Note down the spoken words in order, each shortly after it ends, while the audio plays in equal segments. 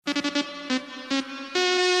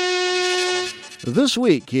This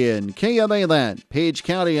week in KMA Land, Page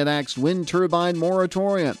County enacts wind turbine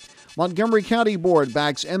moratorium. Montgomery County Board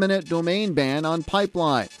backs eminent domain ban on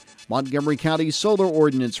pipeline. Montgomery County solar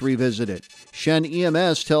ordinance revisited. Shen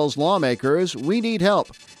EMS tells lawmakers we need help.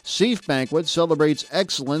 Safe Banquet celebrates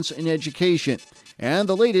excellence in education. And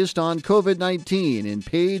the latest on COVID-19 in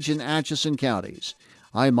Page and Atchison counties.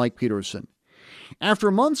 I'm Mike Peterson.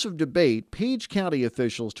 After months of debate, Page County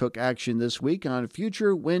officials took action this week on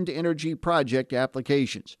future wind energy project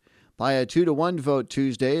applications. By a 2-1 vote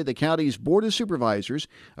Tuesday, the county's Board of Supervisors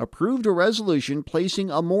approved a resolution placing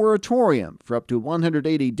a moratorium for up to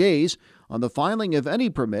 180 days on the filing of any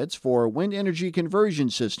permits for wind energy conversion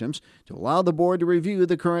systems to allow the board to review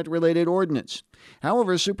the current related ordinance.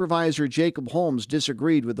 However, Supervisor Jacob Holmes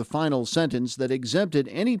disagreed with the final sentence that exempted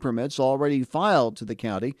any permits already filed to the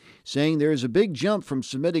county, saying there is a big jump from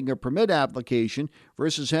submitting a permit application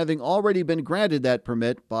versus having already been granted that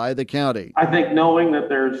permit by the county. I think knowing that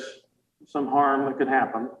there's some harm that could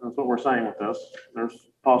happen, that's what we're saying with this, there's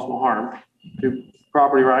possible harm to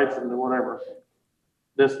property rights and to whatever.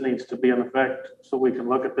 This needs to be in effect so we can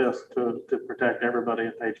look at this to protect everybody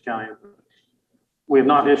in Page County. We have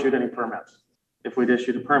not issued any permits. If we'd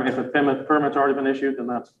issued a permit, if a permit's already been issued, then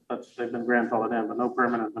that's they've been grandfathered in, but no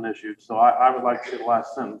permit has been issued. So I would like to see the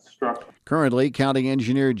last sentence struck. Currently, County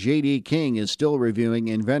Engineer J.D. King is still reviewing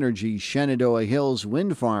Invenergy's Shenandoah Hills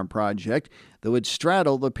wind farm project that would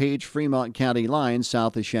straddle the Page-Fremont County line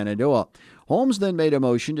south of Shenandoah. Holmes then made a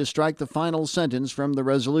motion to strike the final sentence from the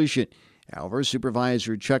resolution. However,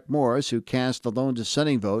 Supervisor Chuck Morris, who cast the lone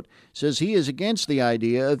dissenting vote, says he is against the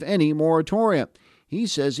idea of any moratorium. He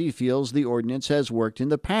says he feels the ordinance has worked in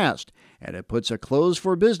the past, and it puts a closed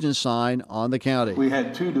for business sign on the county. We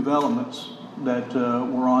had two developments that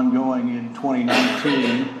were ongoing in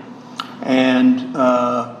 2019, and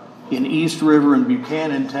in East River and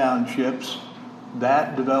Buchanan townships,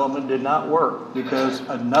 that development did not work because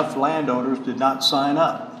enough landowners did not sign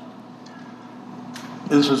up.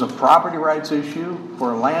 This is a property rights issue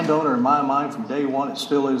for a landowner, in my mind, from day one. It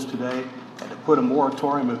still is today. And to put a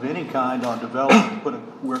moratorium of any kind on development, put a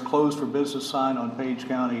 "we're closed for business" sign on Page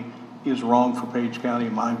County is wrong for Page County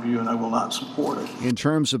in my view, and I will not support it. In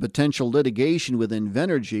terms of potential litigation with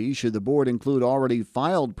Invenergy, should the board include already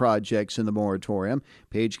filed projects in the moratorium,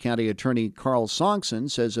 Page County Attorney Carl Sonksen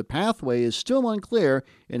says a pathway is still unclear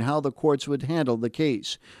in how the courts would handle the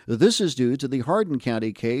case. This is due to the Hardin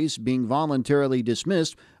County case being voluntarily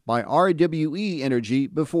dismissed by RWE Energy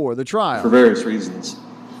before the trial. For various reasons,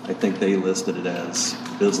 I think they listed it as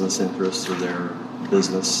business interests or their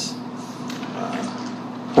business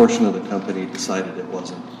portion of the company decided it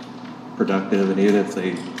wasn't productive, and even if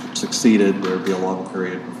they succeeded, there would be a long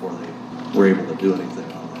period before they were able to do anything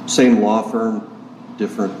on it. Same law firm,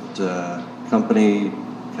 different company,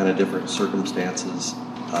 kind of different circumstances.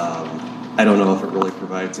 I don't know if it really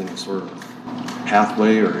provides any sort of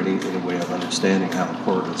pathway or any way of understanding how the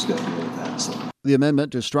court is going to deal with that. So. The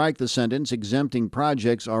amendment to strike the sentence exempting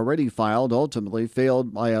projects already filed ultimately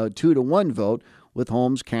failed by a 2-1 vote, with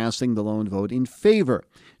Holmes casting the lone vote in favor.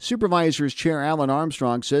 Supervisors Chair Alan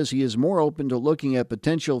Armstrong says he is more open to looking at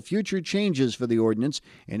potential future changes for the ordinance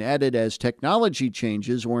and added as technology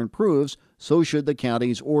changes or improves, so should the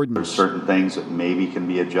county's ordinance. There's certain things that maybe can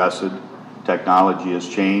be adjusted. Technology has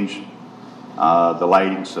changed. The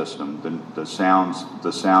lighting system, the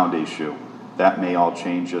sound issue, that may all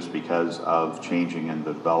change just because of changing in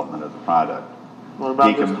the development of the product. What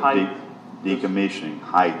about this height? Decommissioning,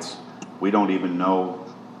 heights. We don't even know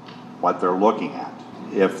what they're looking at.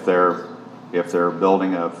 If they're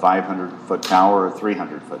building a 500-foot tower or a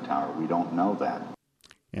 300-foot tower, we don't know that.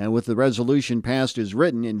 And with the resolution passed as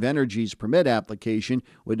written, Invenergy's permit application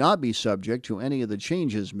would not be subject to any of the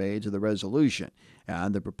changes made to the resolution,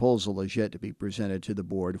 and the proposal is yet to be presented to the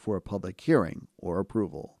board for a public hearing or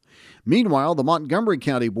approval. Meanwhile, the Montgomery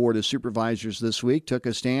County Board of Supervisors this week took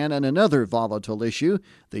a stand on another volatile issue,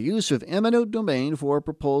 the use of eminent domain for a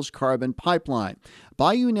proposed carbon pipeline.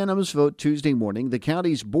 By unanimous vote Tuesday morning, the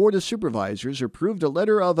county's Board of Supervisors approved a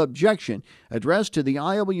letter of objection addressed to the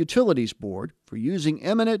Iowa Utilities Board for using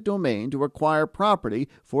eminent domain to acquire property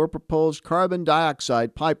for a proposed carbon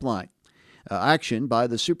dioxide pipeline. Action by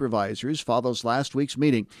the supervisors follows last week's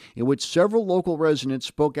meeting, in which several local residents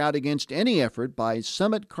spoke out against any effort by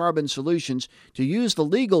Summit Carbon Solutions to use the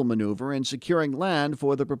legal maneuver in securing land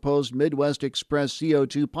for the proposed Midwest Express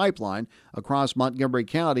CO2 pipeline across Montgomery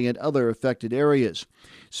County and other affected areas.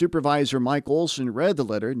 Supervisor Mike Olson read the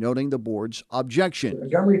letter, noting the board's objection. The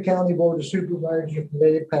Montgomery County Board of Supervisors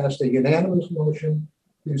Committee passed a unanimous motion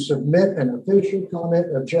to submit an official comment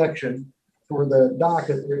objection for the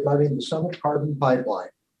docket regarding the Summit Carbon Pipeline.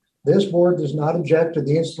 This board does not object to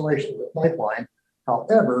the installation of the pipeline.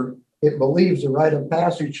 However, it believes the right of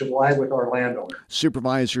passage should lie with our landowner.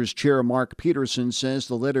 Supervisors Chair Mark Peterson says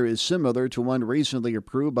the letter is similar to one recently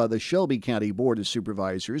approved by the Shelby County Board of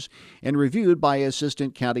Supervisors and reviewed by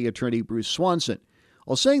Assistant County Attorney Bruce Swanson.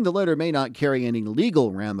 While saying the letter may not carry any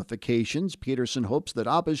legal ramifications, Peterson hopes that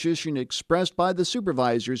opposition expressed by the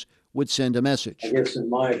supervisors would send a message. I guess in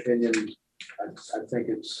my opinion, I think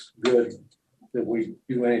it's good that we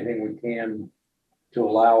do anything we can to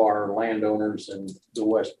allow our landowners in the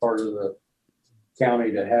west part of the county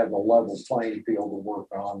to have a level playing field to work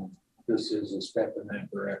on. This is a step in that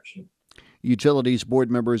direction. Utilities board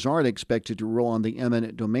members aren't expected to rule on the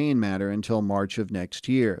eminent domain matter until March of next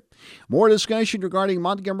year. More discussion regarding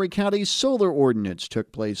Montgomery County's solar ordinance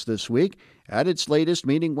took place this week. At its latest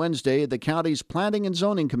meeting Wednesday, the county's Planning and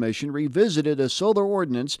Zoning Commission revisited a solar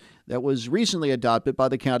ordinance that was recently adopted by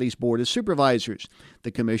the county's Board of Supervisors.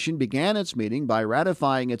 The commission began its meeting by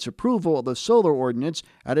ratifying its approval of the solar ordinance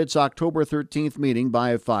at its October 13th meeting by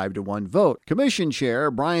a 5-1 vote. Commission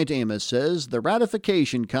Chair Bryant Amos says the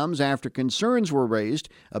ratification comes after concerns were raised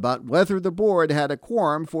about whether the board had a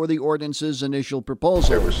quorum for the ordinance's initial proposal.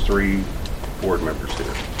 There was 3 board members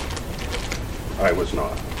here. I was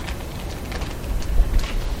not.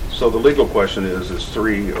 So the legal question is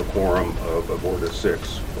 3 a quorum of a board of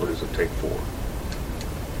 6, or does it take 4?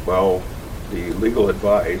 Well, the legal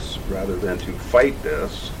advice, rather than to fight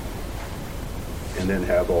this and then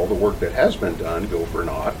have all the work that has been done go for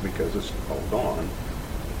naught because it's all gone,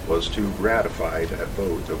 was to ratify that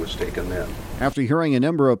vote that was taken then. After hearing a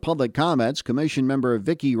number of public comments, Commission member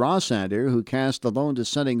Vicki Rossander, who cast the lone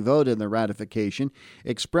dissenting vote in the ratification,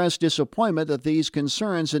 expressed disappointment that these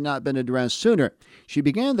concerns had not been addressed sooner. She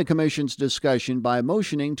began the Commission's discussion by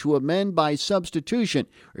motioning to amend by substitution,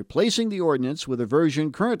 replacing the ordinance with a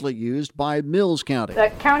version currently used by Mills County.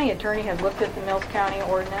 The county attorney has looked at the Mills County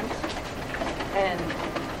ordinance, and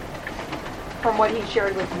from what he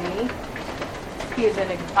shared with me,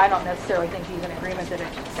 I don't necessarily think he's in agreement that it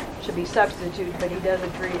should be substituted, but he does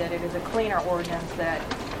agree that it is a cleaner ordinance that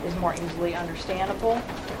is more easily understandable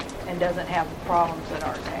and doesn't have the problems that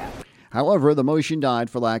ours have. However, the motion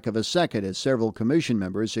died for lack of a second as several commission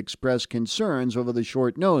members expressed concerns over the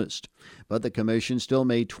short notice. But the commission still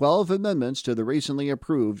made 12 amendments to the recently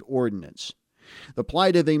approved ordinance. The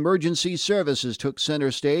plight of emergency services took center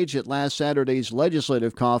stage at last Saturday's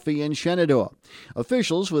legislative coffee in Shenandoah.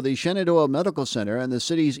 Officials with the Shenandoah Medical Center and the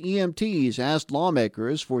city's EMTs asked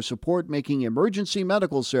lawmakers for support making emergency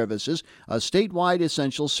medical services a statewide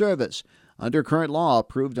essential service. Under current law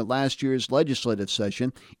approved at last year's legislative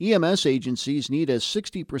session, EMS agencies need a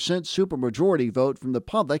 60% supermajority vote from the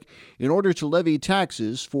public in order to levy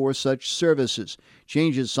taxes for such services.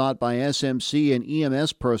 Changes sought by SMC and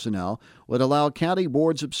EMS personnel would allow county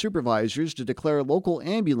boards of supervisors to declare local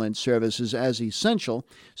ambulance services as essential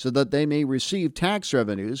so that they may receive tax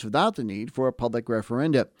revenues without the need for a public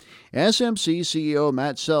referendum. SMC CEO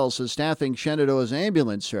Matt Sells says staffing Shenandoah's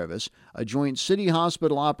ambulance service, a joint city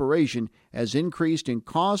hospital operation, has increased in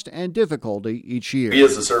cost and difficulty each year. We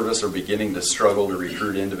as a service are beginning to struggle to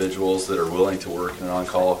recruit individuals that are willing to work in an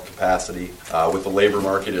on-call capacity. With the labor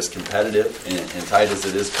market as competitive and tight as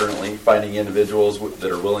it is currently, finding individuals that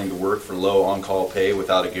are willing to work for low on-call pay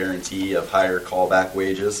without a guarantee of higher callback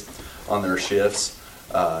wages on their shifts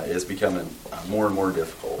is becoming more and more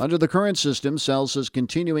difficult. Under the current system, Sells says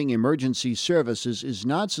continuing emergency services is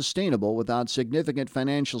not sustainable without significant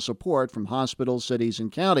financial support from hospitals, cities,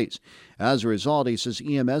 and counties. As a result, he says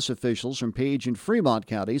EMS officials from Page and Fremont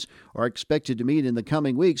counties are expected to meet in the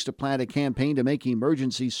coming weeks to plan a campaign to make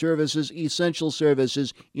emergency services essential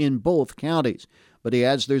services in both counties. But he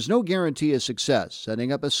adds there's no guarantee of success,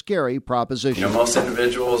 setting up a scary proposition. Most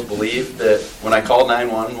individuals believe that when I call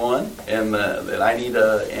 911 and that I need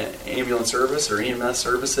an ambulance service or EMS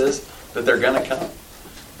services, that they're going to come.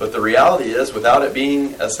 But the reality is, without it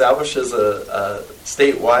being established as a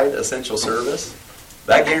statewide essential service,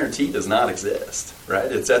 that guarantee does not exist,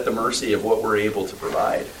 right? It's at the mercy of what we're able to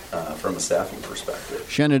provide from a staffing perspective.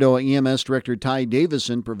 Shenandoah EMS Director Ty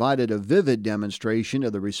Davison provided a vivid demonstration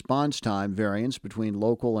of the response time variance between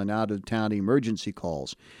local and out-of-town emergency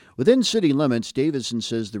calls. Within city limits, Davison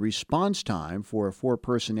says the response time for a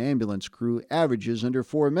 4-person ambulance crew averages under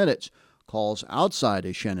 4 minutes. Calls outside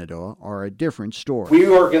of Shenandoah are a different story. We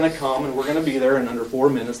are going to come and we're going to be there in under 4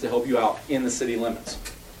 minutes to help you out in the city limits.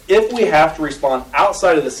 If we have to respond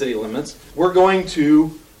outside of the city limits, we're going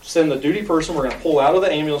to send the duty person, we're going to pull out of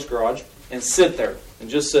the ambulance garage and sit there and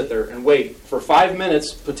just sit there and wait for 5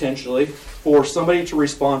 minutes potentially for somebody to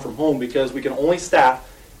respond from home, because we can only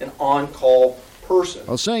staff an on-call person.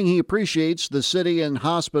 While saying he appreciates the city and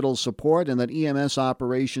hospital support and that EMS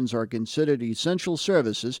operations are considered essential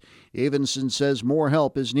services, Avenson says more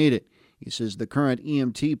help is needed. He says the current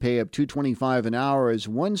EMT pay of $2.25 an hour is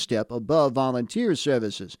one step above volunteer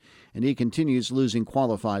services, and he continues losing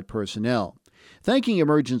qualified personnel. Thanking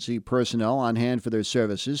emergency personnel on hand for their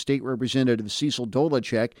services, State Representative Cecil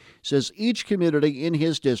Dolacek says each community in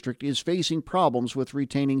his district is facing problems with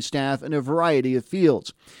retaining staff in a variety of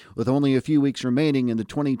fields. With only a few weeks remaining in the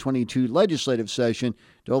 2022 legislative session,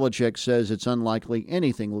 Dolacek says it's unlikely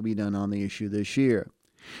anything will be done on the issue this year.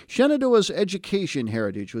 Shenandoah's education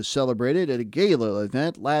heritage was celebrated at a gala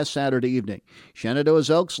event last Saturday evening.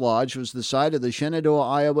 Shenandoah's Elks Lodge was the site of the Shenandoah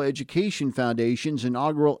Iowa Education Foundation's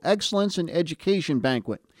inaugural Excellence in Education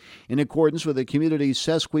banquet. In accordance with the community's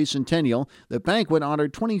sesquicentennial, the banquet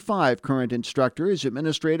honored 25 current instructors,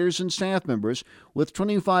 administrators, and staff members with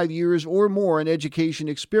 25 years or more in education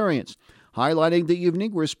experience. Highlighting the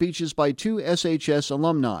evening were speeches by two SHS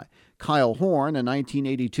alumni. Kyle Horn, a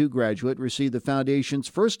 1982 graduate, received the foundation's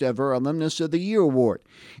first ever Alumnus of the Year award.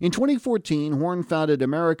 In 2014, Horn founded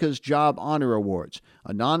America's Job Honor Awards,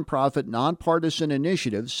 a nonprofit, nonpartisan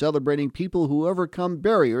initiative celebrating people who overcome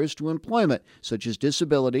barriers to employment, such as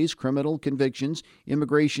disabilities, criminal convictions,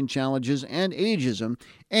 immigration challenges, and ageism,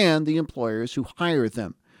 and the employers who hire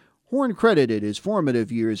them. Horn credited his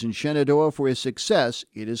formative years in Shenandoah for his success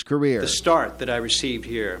in his career. The start that I received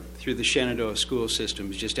here through the Shenandoah school system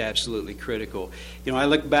is just absolutely critical. You know, I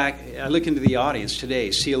look into the audience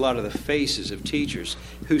today, see a lot of the faces of teachers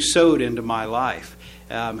who sewed into my life,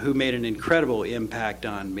 who made an incredible impact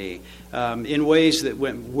on me in ways that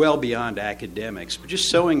went well beyond academics, but just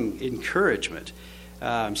sowing encouragement,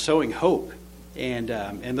 sowing hope.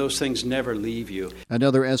 And those things never leave you.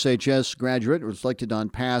 Another SHS graduate reflected on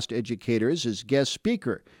past educators as guest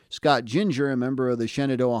speaker. Scott Ginger, a member of the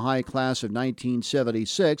Shenandoah High Class of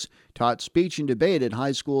 1976, taught speech and debate at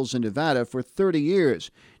high schools in Nevada for 30 years.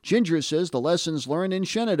 Ginger says the lessons learned in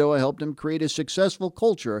Shenandoah helped him create a successful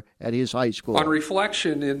culture at his high school. On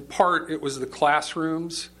reflection, in part, it was the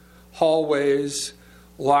classrooms, hallways,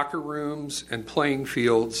 locker rooms, and playing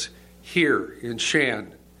fields here in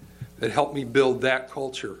Shan that helped me build that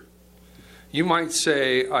culture. You might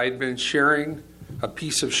say I'd been sharing a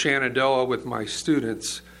piece of Shenandoah with my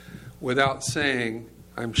students without saying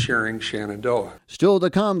I'm sharing Shenandoah. Still to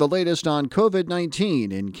come, the latest on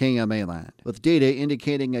COVID-19 in KMA land, with data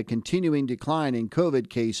indicating a continuing decline in COVID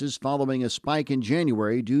cases following a spike in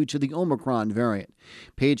January due to the Omicron variant.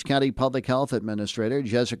 Page County Public Health Administrator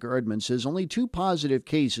Jessica Erdman says only 2 positive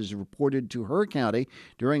cases reported to her county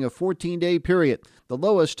during a 14-day period, the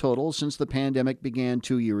lowest total since the pandemic began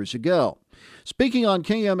 2 years ago. Speaking on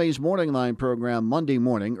KMA's Morning Line program Monday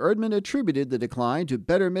morning, Erdman attributed the decline to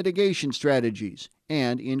better mitigation strategies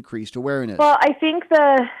and increased awareness. Well, I think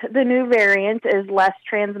the new variant is less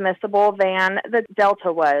transmissible than the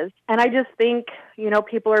Delta was. And I just think,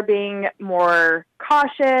 people are being more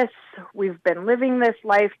cautious. We've been living this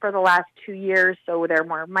life for the last 2 years, so they're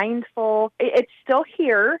more mindful. It's still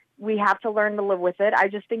here. We have to learn to live with it. I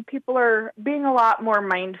just think people are being a lot more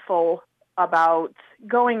mindful about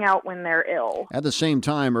going out when they're ill. At the same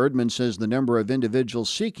time, Erdman says the number of individuals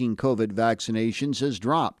seeking COVID vaccinations has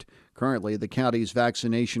dropped. Currently, the county's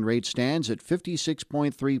vaccination rate stands at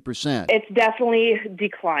 56.3%. It's definitely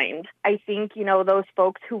declined. I think, those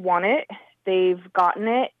folks who want it, they've gotten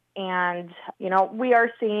it. And, we are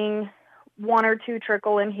seeing 1 or 2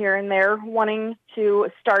 trickle in here and there wanting to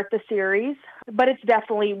start the series. But it's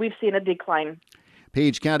definitely, we've seen a decline.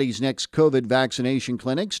 Page County's next COVID vaccination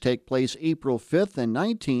clinics take place April 5th and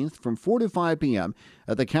 19th from 4 to 5 p.m.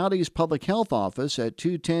 at the county's public health office at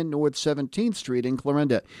 210 North 17th Street in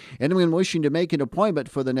Clarinda. Anyone wishing to make an appointment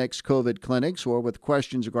for the next COVID clinics or with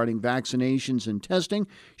questions regarding vaccinations and testing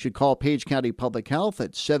should call Page County Public Health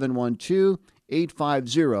at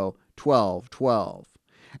 712-850-1212.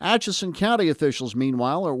 Atchison County officials,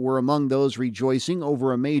 meanwhile, were among those rejoicing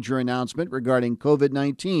over a major announcement regarding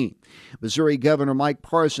COVID-19. Missouri Governor Mike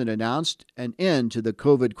Parson announced an end to the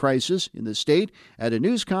COVID crisis in the state at a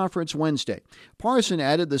news conference Wednesday. Parson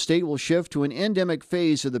added the state will shift to an endemic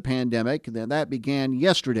phase of the pandemic that began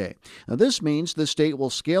yesterday. Now, this means the state will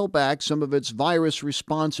scale back some of its virus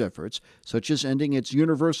response efforts, such as ending its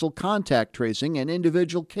universal contact tracing and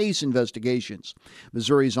individual case investigations.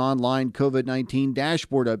 Missouri's online COVID-19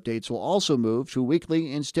 dashboard updates will also move to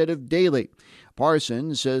weekly instead of daily.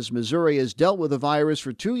 Parson says Missouri has dealt with the virus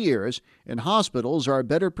for 2 years and hospitals are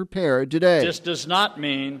better prepared today. This does not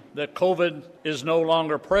mean that COVID is no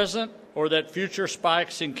longer present or that future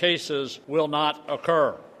spikes in cases will not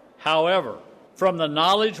occur. However, from the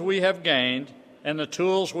knowledge we have gained and the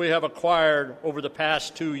tools we have acquired over the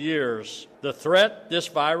past 2 years, the threat this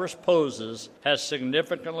virus poses has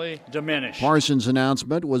significantly diminished. Parsons'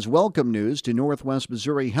 announcement was welcome news to Northwest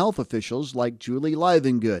Missouri health officials like Julie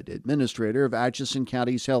Livengood, administrator of Atchison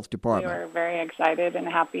County's health department. We were very excited and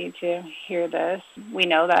happy to hear this. We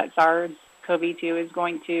know that SARS-CoV-2 is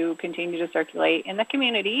going to continue to circulate in the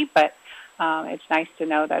community, but it's nice to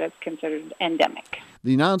know that it's considered endemic.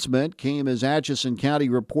 The announcement came as Atchison County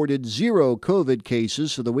reported 0 COVID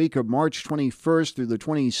cases for the week of March 21st through the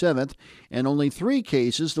 27th, and only 3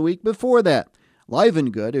 cases the week before that.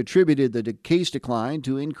 Livengood attributed the case decline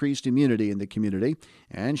to increased immunity in the community,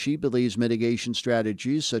 and she believes mitigation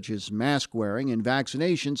strategies such as mask wearing and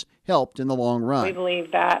vaccinations helped in the long run. We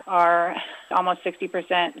believe that our almost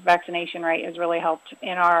 60% vaccination rate has really helped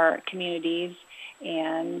in our communities.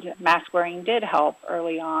 And mask wearing did help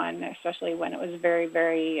early on, especially when it was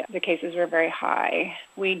the cases were very high.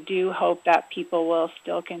 We do hope that people will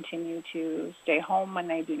still continue to stay home when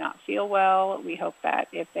they do not feel well. We hope that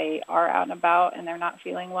if they are out and about and they're not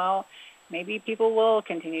feeling well, maybe people will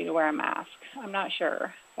continue to wear a mask. I'm not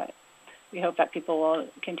sure, but we hope that people will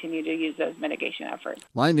continue to use those mitigation efforts.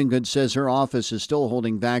 Livengood says her office is still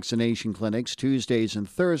holding vaccination clinics Tuesdays and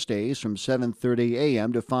Thursdays from 7:30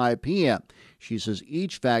 a.m. to 5 p.m. She says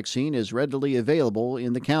each vaccine is readily available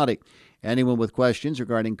in the county. Anyone with questions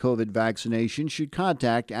regarding COVID vaccination should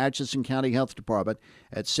contact Atchison County Health Department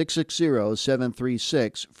at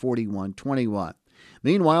 660-736-4121.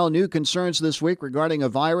 Meanwhile, new concerns this week regarding a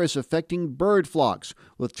virus affecting bird flocks,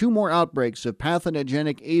 with 2 more outbreaks of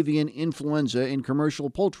pathogenic avian influenza in commercial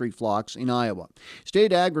poultry flocks in Iowa.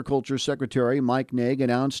 State Agriculture Secretary Mike Naig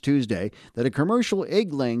announced Tuesday that a commercial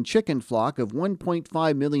egg-laying chicken flock of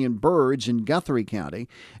 1.5 million birds in Guthrie County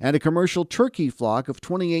and a commercial turkey flock of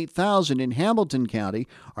 28,000 in Hamilton County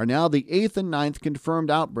are now the 8th and 9th confirmed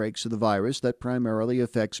outbreaks of the virus that primarily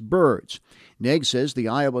affects birds. Naig says the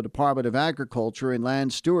Iowa Department of Agriculture and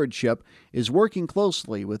Land Stewardship is working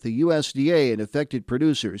closely with the USDA and affected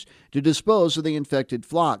producers to dispose of the infected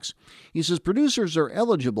flocks. He says producers are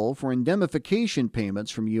eligible for indemnification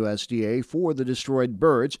payments from USDA for the destroyed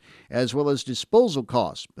birds, as well as disposal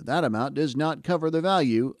costs, but that amount does not cover the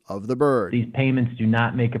value of the bird. These payments do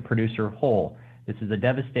not make a producer whole. This is a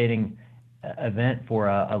devastating event for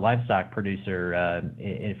a livestock producer.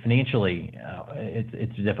 Financially,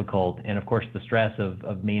 it's difficult, and of course the stress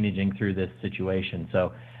of managing through this situation.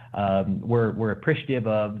 So we're appreciative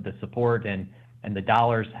of the support, and the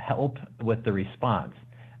dollars help with the response,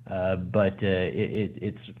 but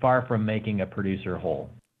it's far from making a producer whole.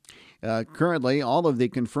 Currently, all of the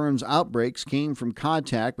confirmed outbreaks came from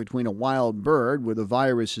contact between a wild bird where the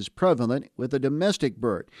virus is prevalent with a domestic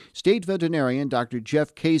bird. State veterinarian Dr.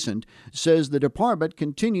 Jeff Kaysen says the department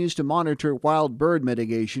continues to monitor wild bird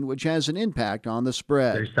mitigation, which has an impact on the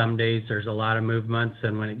spread. There's some days there's a lot of movements,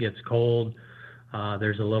 and when it gets cold,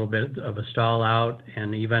 there's a little bit of a stall out,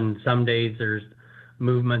 and even some days there's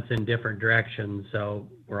movements in different directions. So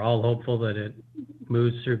we're all hopeful that it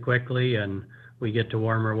moves through quickly and we get to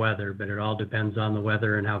warmer weather, but it all depends on the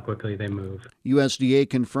weather and how quickly they move. USDA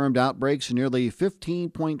confirmed outbreaks in nearly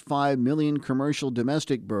 15.5 million commercial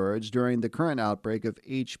domestic birds during the current outbreak of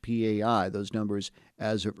HPAI, those numbers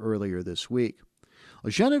as of earlier this week.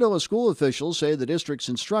 Shenandoah school officials say the district's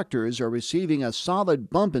instructors are receiving a solid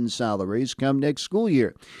bump in salaries come next school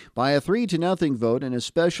year. By a 3-0 vote in a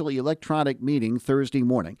special electronic meeting Thursday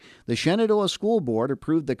morning, the Shenandoah School Board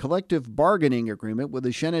approved the collective bargaining agreement with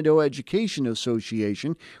the Shenandoah Education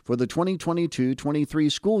Association for the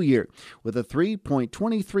 2022-23 school year, with a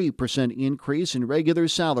 3.23% increase in regular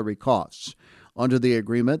salary costs. Under the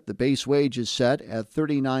agreement, the base wage is set at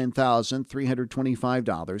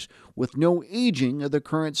 $39,325 with no aging of the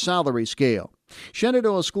current salary scale.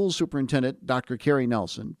 Shenandoah School Superintendent Dr. Carrie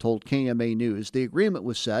Nelson told KMA News the agreement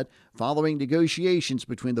was set following negotiations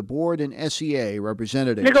between the board and SEA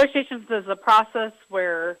representatives. Negotiations is a process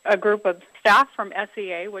where a group of staff from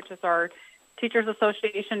SEA, which is our Teachers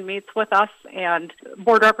Association, meets with us and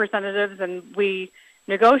board representatives, and we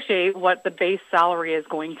negotiate what the base salary is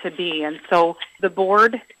going to be. And so the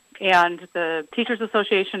board and the Teachers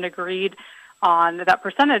Association agreed on that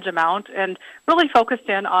percentage amount and really focused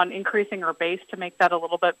in on increasing our base to make that a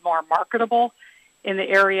little bit more marketable in the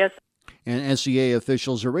areas. And SEA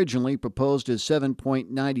officials originally proposed a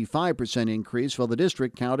 7.95% increase, while the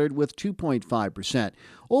district countered with 2.5%.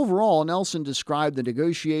 Overall, Nelson described the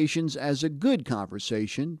negotiations as a good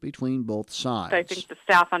conversation between both sides. I think the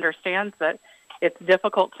staff understands that it's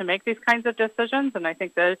difficult to make these kinds of decisions, and I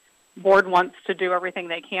think the board wants to do everything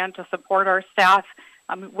they can to support our staff.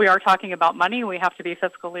 We are talking about money. We have to be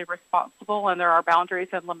fiscally responsible, and there are boundaries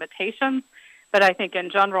and limitations. But I think in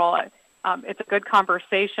general, it's a good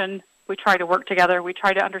conversation. We try to work together. We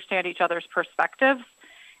try to understand each other's perspectives.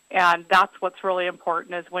 And that's what's really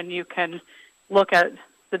important, is when you can look at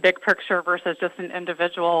the big picture versus just an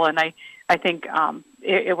individual. And I think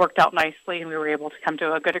it worked out nicely, and we were able to come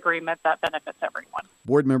to a good agreement that benefits everyone.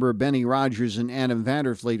 Board member Benny Rogers and Anna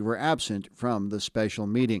Vanderfleet were absent from the special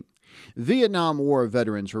meeting. Vietnam War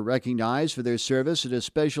veterans were recognized for their service at a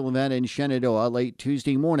special event in Shenandoah late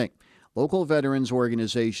Tuesday morning. Local veterans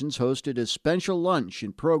organizations hosted a special lunch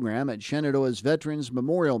and program at Shenandoah's Veterans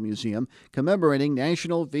Memorial Museum commemorating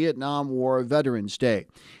National Vietnam War Veterans Day.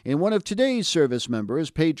 And one of today's service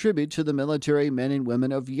members paid tribute to the military men and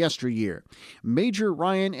women of yesteryear. Major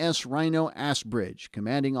Ryan S. Rhino Asbridge,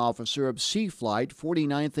 commanding officer of Sea Flight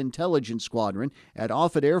 49th Intelligence Squadron at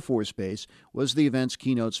Offutt Air Force Base, was the event's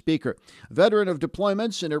keynote speaker. A veteran of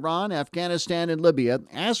deployments in Iran, Afghanistan, and Libya,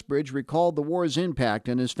 Asbridge recalled the war's impact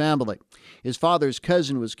on his family. His father's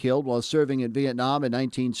cousin was killed while serving in Vietnam in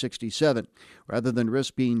 1967. Rather than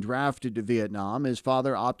risk being drafted to Vietnam, his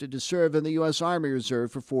father opted to serve in the U.S. Army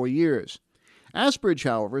Reserve for 4 years. Asbridge,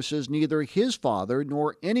 however, says neither his father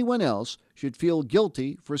nor anyone else should feel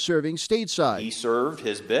guilty for serving stateside. He served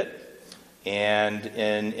his bit, and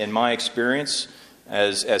in my experience,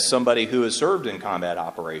 as somebody who has served in combat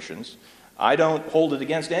operations, I don't hold it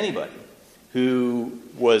against anybody who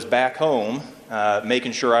was back home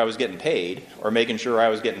making sure I was getting paid or making sure I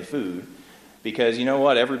was getting food. Because you know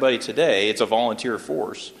what, everybody today, it's a volunteer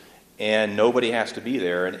force, and nobody has to be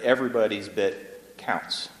there, and everybody's bit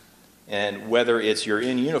counts. And whether it's you're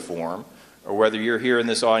in uniform or whether you're here in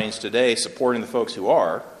this audience today supporting the folks who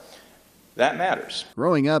are, that matters.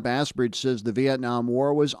 Growing up, Asbridge says the Vietnam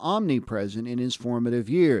War was omnipresent in his formative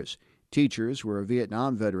years. Teachers who are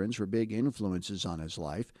Vietnam veterans were big influences on his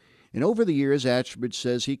life. And over the years, Asbridge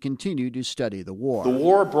says he continued to study the war. The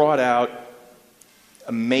war brought out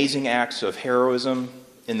amazing acts of heroism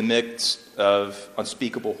in the midst of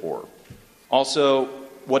unspeakable horror. Also,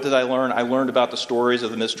 what did I learn? I learned about the stories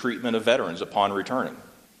of the mistreatment of veterans upon returning.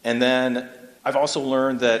 And then I've also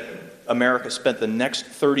learned that America spent the next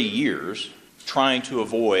 30 years trying to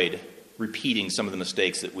avoid repeating some of the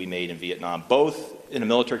mistakes that we made in Vietnam, both in a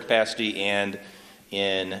military capacity and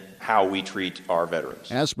in how we treat our veterans.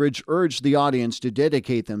 Asbridge urged the audience to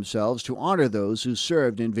dedicate themselves to honor those who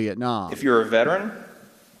served in Vietnam. If you're a veteran,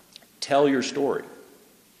 tell your story.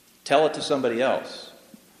 Tell it to somebody else.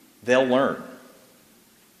 They'll learn.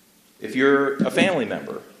 If you're a family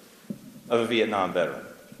member of a Vietnam veteran,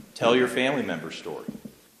 tell your family member's story.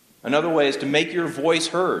 Another way is to make your voice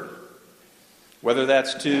heard, whether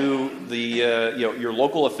that's to the your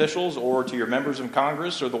local officials or to your members of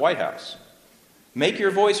Congress or the White House. Make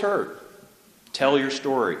your voice heard. Tell your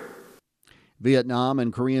story. Vietnam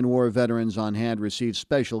and Korean War veterans on hand received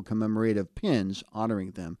special commemorative pins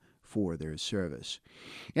honoring them for their service.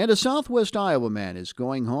 And a Southwest Iowa man is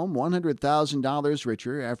going home $100,000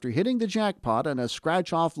 richer after hitting the jackpot on a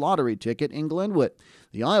scratch-off lottery ticket in Glenwood.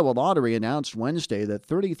 The Iowa Lottery announced Wednesday that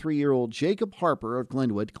 33-year-old Jacob Harper of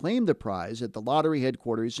Glenwood claimed the prize at the lottery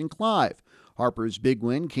headquarters in Clive. Harper's big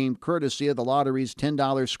win came courtesy of the lottery's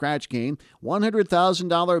 $10 scratch game,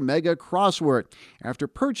 $100,000 mega crossword. After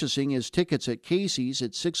purchasing his tickets at Casey's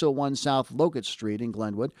at 601 South Locust Street in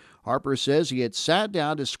Glenwood, Harper says he had sat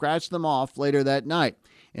down to scratch them off later that night.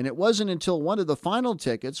 And it wasn't until one of the final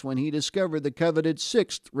tickets when he discovered the coveted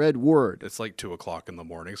sixth red word. It's like 2 o'clock in the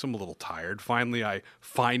morning, so I'm a little tired. Finally, I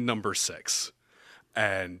find number 6,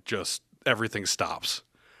 and just everything stops.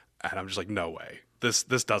 And I'm just like, no way. This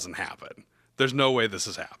doesn't happen. There's no way this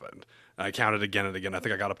has happened. And I counted again and again. I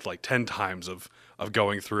think I got up to like 10 times of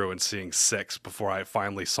going through and seeing 6 before I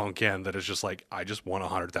finally sunk in that it's just like, I just won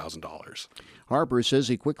 $100,000. Harper says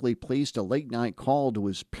he quickly placed a late-night call to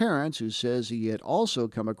his parents, who says he had also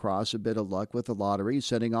come across a bit of luck with the lottery,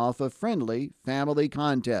 setting off a friendly family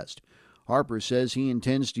contest. Harper says he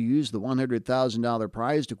intends to use the $100,000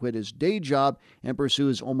 prize to quit his day job and pursue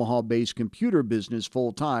his Omaha-based computer business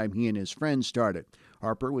full-time he and his friends started.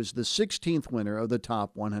 Harper was the 16th winner of the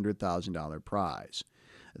top $100,000 prize.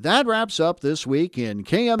 That wraps up this week in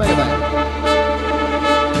KMA Land.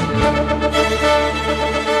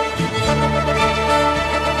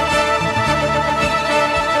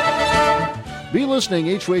 Be listening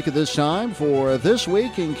each week at this time for This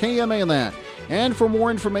Week in KMA Land. And for more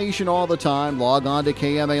information all the time, log on to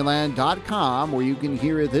KMAland.com, where you can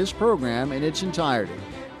hear this program in its entirety.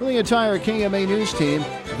 For the entire KMA News team,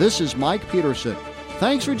 this is Mike Peterson.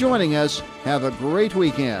 Thanks for joining us. Have a great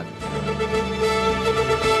weekend.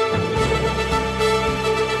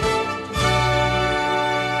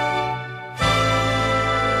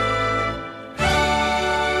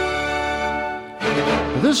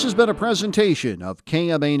 This has been a presentation of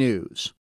KMA News.